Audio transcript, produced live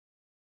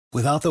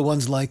Without the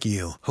ones like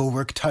you, who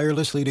work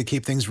tirelessly to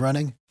keep things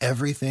running,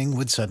 everything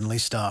would suddenly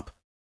stop.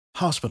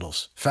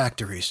 Hospitals,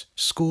 factories,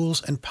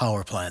 schools, and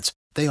power plants,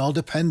 they all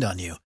depend on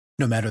you.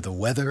 No matter the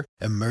weather,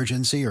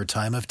 emergency, or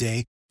time of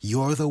day,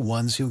 you're the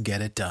ones who get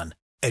it done.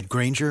 At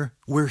Grainger,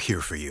 we're here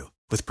for you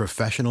with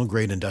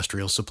professional-grade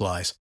industrial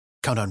supplies.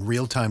 Count on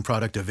real-time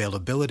product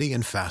availability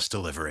and fast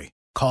delivery.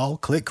 Call,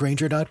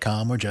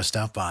 clickgrainger.com, or just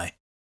stop by.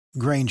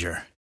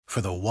 Grainger, for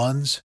the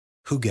ones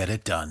who get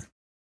it done.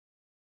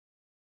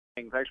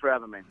 Thanks for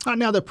having me.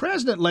 Now, the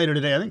president later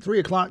today, I think 3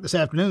 o'clock this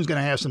afternoon, is going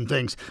to have some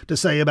things to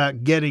say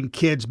about getting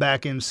kids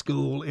back in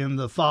school in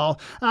the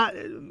fall.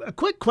 A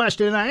quick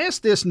question, and I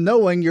ask this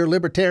knowing your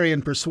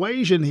libertarian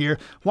persuasion here.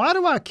 Why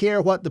do I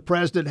care what the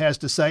president has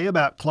to say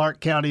about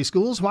Clark County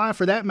schools? Why,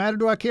 for that matter,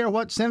 do I care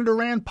what Senator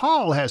Rand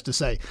Paul has to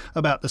say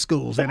about the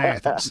schools in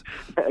Athens?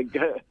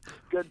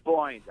 Good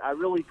point. I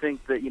really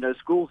think that,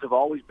 schools have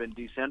always been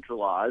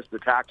decentralized. The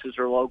taxes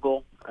are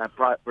local, have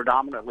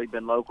predominantly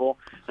been local,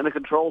 and the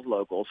control's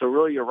local. So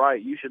really, you're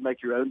right. You should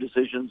make your own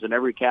decisions in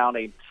every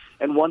county.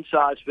 And one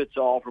size fits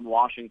all from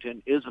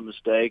Washington is a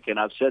mistake, and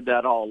I've said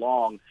that all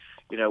along.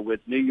 With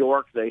New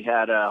York, they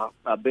had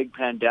a big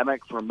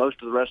pandemic. For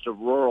most of the rest of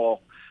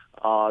rural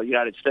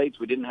United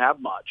States, we didn't have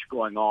much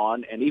going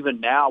on. And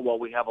even now, while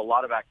we have a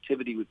lot of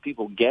activity with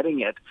people getting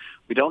it,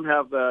 we don't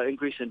have an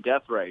increase in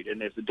death rate.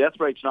 And if the death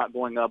rate's not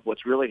going up,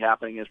 what's really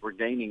happening is we're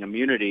gaining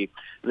immunity.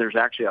 There's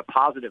actually a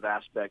positive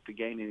aspect to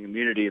gaining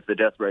immunity if the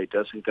death rate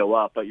doesn't go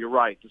up. But you're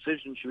right.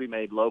 Decisions should be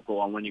made local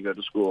on when you go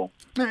to school.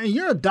 Now,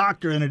 you're a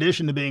doctor in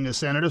addition to being a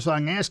senator, so I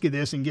can ask you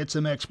this and get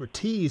some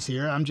expertise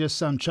here. I'm just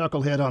some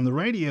chucklehead on the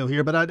radio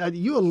here, but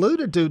you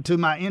alluded to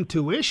my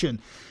intuition,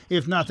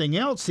 if nothing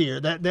else here,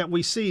 that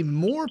we see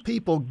more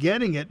people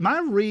getting it. My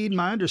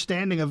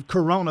understanding of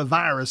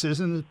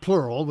coronaviruses, in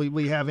plural,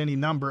 we have any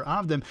number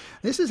of them,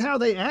 this is how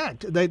they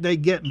act. They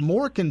get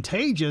more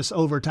contagious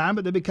over time,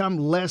 but they become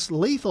less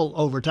lethal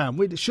over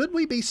time. Should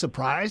we be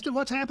surprised at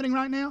what's happening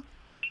right now?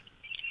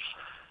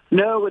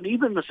 No, and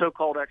even the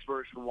so-called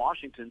experts from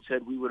Washington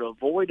said we would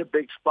avoid a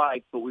big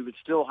spike, but we would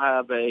still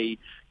have a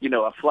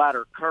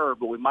flatter curve,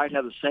 but we might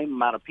have the same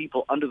amount of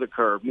people under the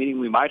curve, meaning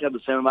we might have the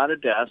same amount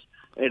of deaths.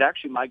 It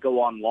actually might go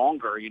on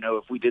longer,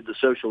 if we did the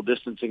social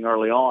distancing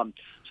early on.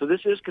 So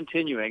this is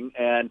continuing,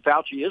 and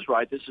Fauci is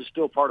right. This is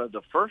still part of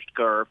the first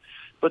curve.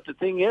 But the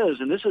thing is,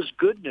 and this is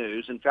good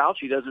news, and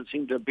Fauci doesn't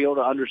seem to be able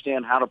to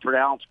understand how to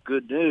pronounce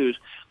good news.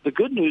 The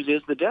good news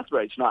is the death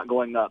rate's not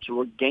going up, so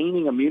we're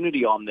gaining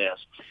immunity on this.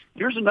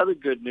 Here's another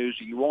good news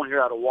that you won't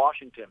hear out of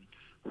Washington.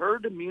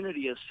 Herd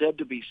immunity is said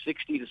to be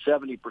 60 to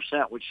 70%,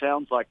 which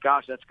sounds like,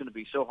 gosh, that's going to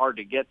be so hard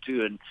to get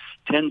to, and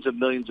tens of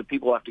millions of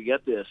people have to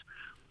get this.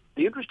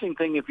 The interesting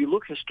thing, if you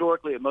look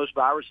historically at most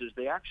viruses,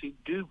 they actually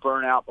do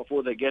burn out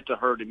before they get to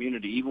herd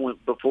immunity, even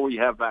before you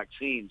have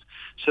vaccines.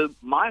 So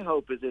my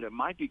hope is that it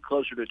might be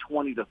closer to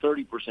 20 to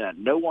 30%.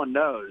 No one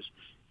knows.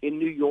 In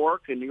New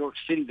York and New York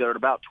City, they're at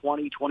about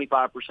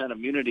 20-25%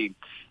 immunity.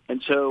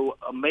 And so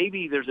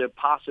maybe there's a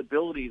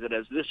possibility that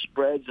as this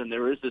spreads and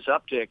there is this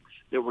uptick,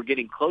 that we're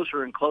getting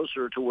closer and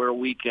closer to where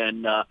we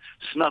can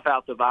snuff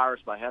out the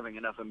virus by having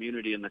enough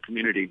immunity in the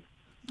community.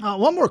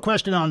 One more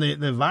question on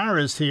the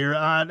virus here.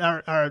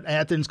 Our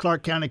Athens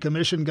Clark County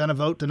Commission going to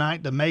vote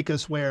tonight to make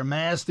us wear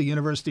masks. The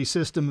University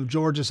System of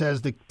Georgia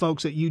says the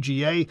folks at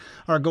UGA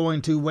are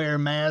going to wear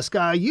masks.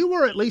 You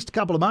were, at least a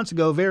couple of months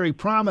ago, very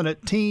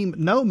prominent team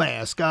no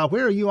mask.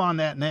 Where are you on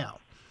that now?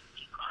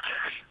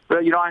 Well,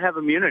 I have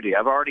immunity.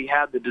 I've already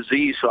had the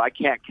disease, so I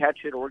can't catch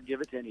it or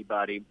give it to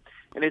anybody.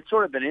 And it's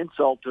sort of an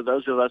insult to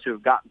those of us who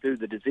have gotten through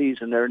the disease,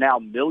 and there are now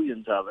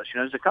millions of us.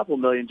 There's a couple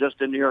million just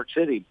in New York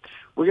City.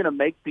 We're going to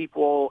make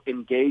people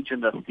engage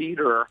in the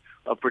theater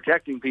of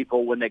protecting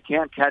people when they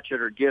can't catch it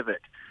or give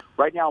it.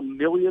 Right now,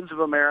 millions of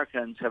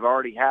Americans have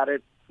already had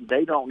it.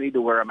 They don't need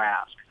to wear a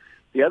mask.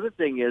 The other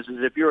thing is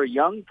if you're a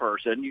young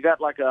person, you got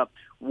like a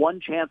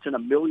one chance in a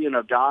million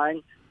of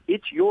dying.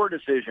 It's your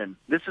decision.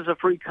 This is a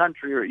free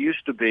country, or it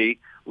used to be.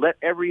 Let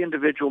every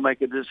individual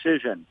make a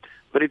decision.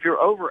 But if you're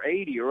over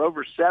 80 or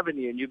over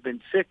 70 and you've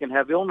been sick and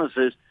have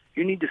illnesses,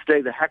 you need to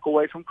stay the heck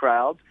away from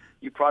crowds.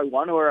 You probably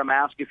want to wear a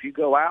mask if you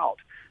go out.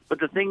 But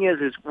the thing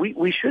is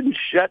we shouldn't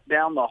shut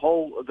down the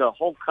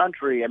whole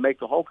country and make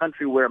the whole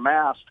country wear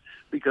masks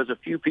because a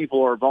few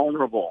people are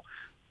vulnerable.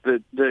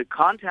 The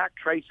contact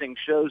tracing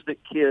shows that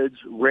kids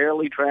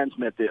rarely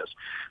transmit this.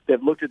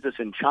 They've looked at this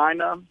in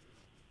China,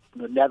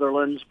 the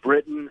Netherlands,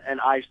 Britain,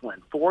 and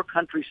Iceland.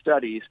 4-country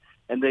studies,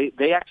 and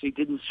they actually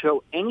didn't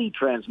show any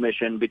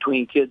transmission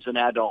between kids and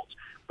adults.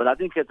 But I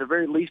think at the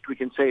very least we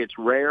can say it's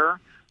rare.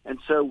 And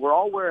so we're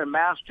all wearing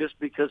masks just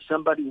because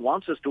somebody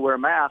wants us to wear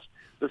masks.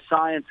 The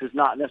science is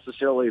not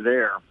necessarily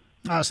there.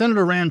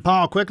 Senator Rand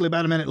Paul, quickly,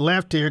 about a minute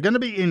left here, going to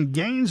be in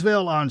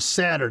Gainesville on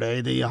Saturday,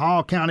 the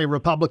Hall County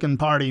Republican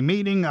Party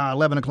meeting,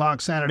 11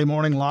 o'clock Saturday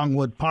morning,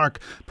 Longwood Park,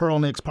 Pearl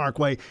Nicks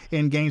Parkway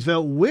in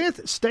Gainesville,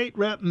 with State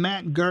Rep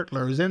Matt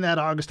Gertler, who's in that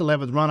August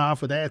 11th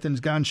runoff with Athens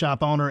gun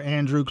shop owner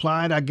Andrew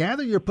Clyde. I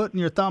gather you're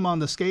putting your thumb on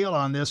the scale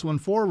on this one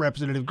for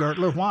Representative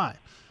Gertler. Why?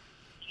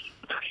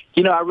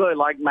 You know, I really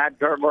like Matt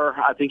Gertler.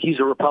 I think he's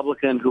a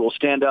Republican who will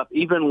stand up.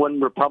 Even when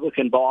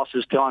Republican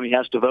bosses tell him he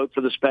has to vote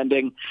for the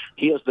spending,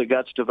 he has the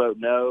guts to vote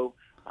no.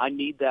 I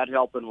need that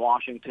help in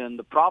Washington.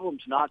 The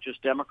problem's not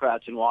just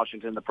Democrats in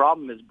Washington. The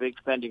problem is big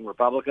spending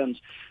Republicans.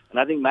 And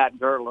I think Matt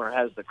Gertler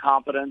has the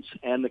competence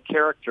and the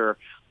character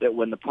that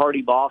when the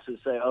party bosses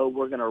say, oh,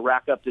 we're going to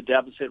rack up the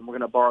deficit and we're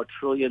going to borrow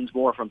trillions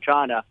more from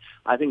China,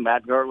 I think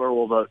Matt Gertler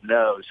will vote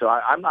no. So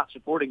I'm not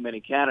supporting many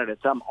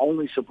candidates. I'm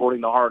only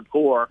supporting the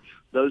hardcore,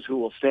 those who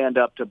will stand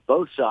up to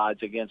both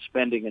sides against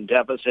spending and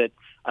deficit.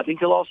 I think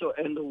he'll also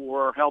end the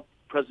war, help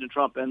President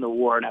Trump end the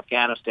war in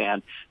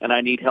Afghanistan, and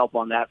I need help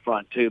on that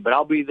front, too. But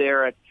I'll be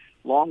there at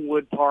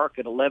Longwood Park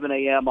at 11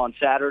 a.m. on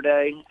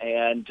Saturday,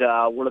 and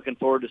we're looking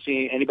forward to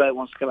seeing anybody that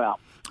wants to come out.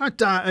 All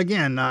right,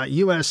 again,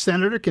 U.S.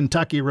 Senator,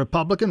 Kentucky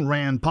Republican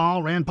Rand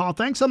Paul. Rand Paul,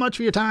 thanks so much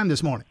for your time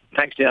this morning.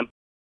 Thanks, Tim.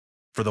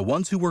 For the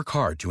ones who work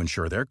hard to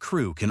ensure their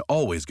crew can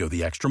always go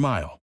the extra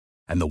mile,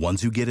 and the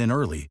ones who get in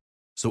early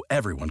so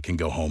everyone can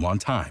go home on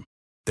time,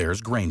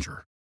 there's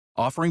Grainger,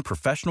 offering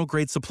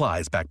professional-grade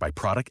supplies backed by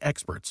product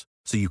experts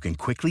so you can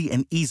quickly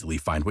and easily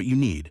find what you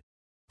need.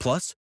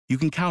 Plus, you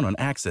can count on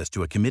access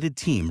to a committed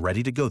team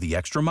ready to go the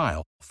extra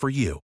mile for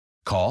you.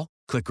 Call,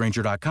 click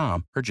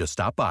Grainger.com, or just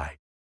stop by.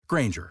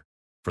 Grainger,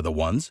 for the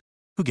ones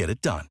who get it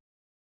done.